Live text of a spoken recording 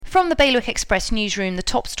From the Bailiwick Express newsroom, the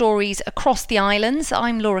top stories across the islands.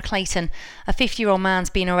 I'm Laura Clayton. A 50-year-old man's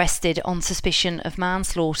been arrested on suspicion of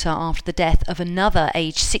manslaughter after the death of another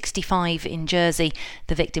aged 65 in Jersey.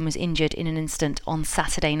 The victim was injured in an incident on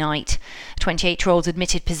Saturday night. 28-year-olds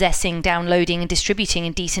admitted possessing, downloading and distributing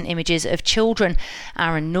indecent images of children.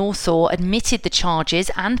 Aaron Northaw admitted the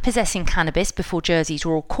charges and possessing cannabis before Jersey's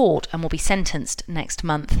Royal Court and will be sentenced next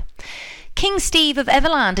month. King Steve of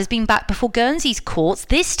Everland has been back before Guernsey's courts.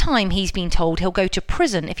 This time he's been told he'll go to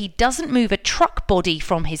prison if he doesn't move a truck body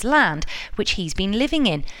from his land, which he's been living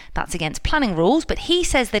in. That's against planning rules, but he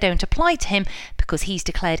says they don't apply to him because he's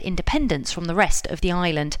declared independence from the rest of the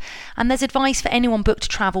island. And there's advice for anyone booked to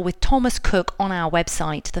travel with Thomas Cook on our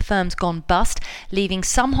website. The firm's gone bust, leaving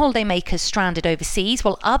some holidaymakers stranded overseas,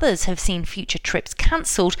 while others have seen future trips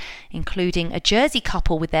cancelled, including a Jersey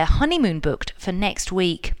couple with their honeymoon booked for next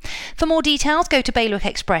week. For more details, go to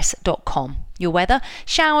bailiwickexpress.com. Your weather: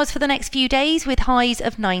 showers for the next few days with highs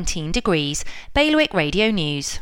of 19 degrees. Bailiwick Radio News.